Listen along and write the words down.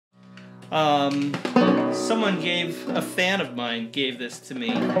A fan of mine gave this to me.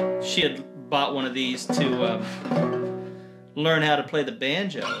 She had bought one of these to learn how to play the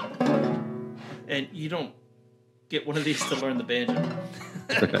banjo. And you don't get one of these to learn the banjo.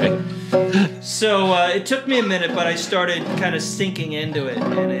 So it took me a minute, but I started kind of sinking into it,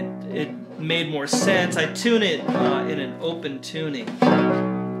 and it made more sense. I tune it in an open tuning,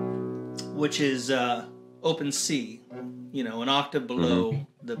 which is open C, an octave below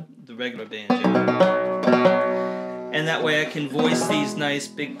the regular banjo. And that way I can voice these nice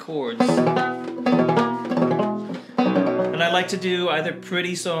big chords. And I like to do either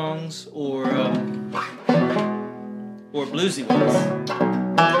pretty songs or bluesy ones.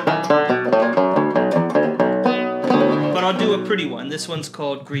 But I'll do a pretty one. This one's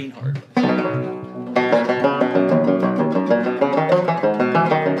called Greenheart.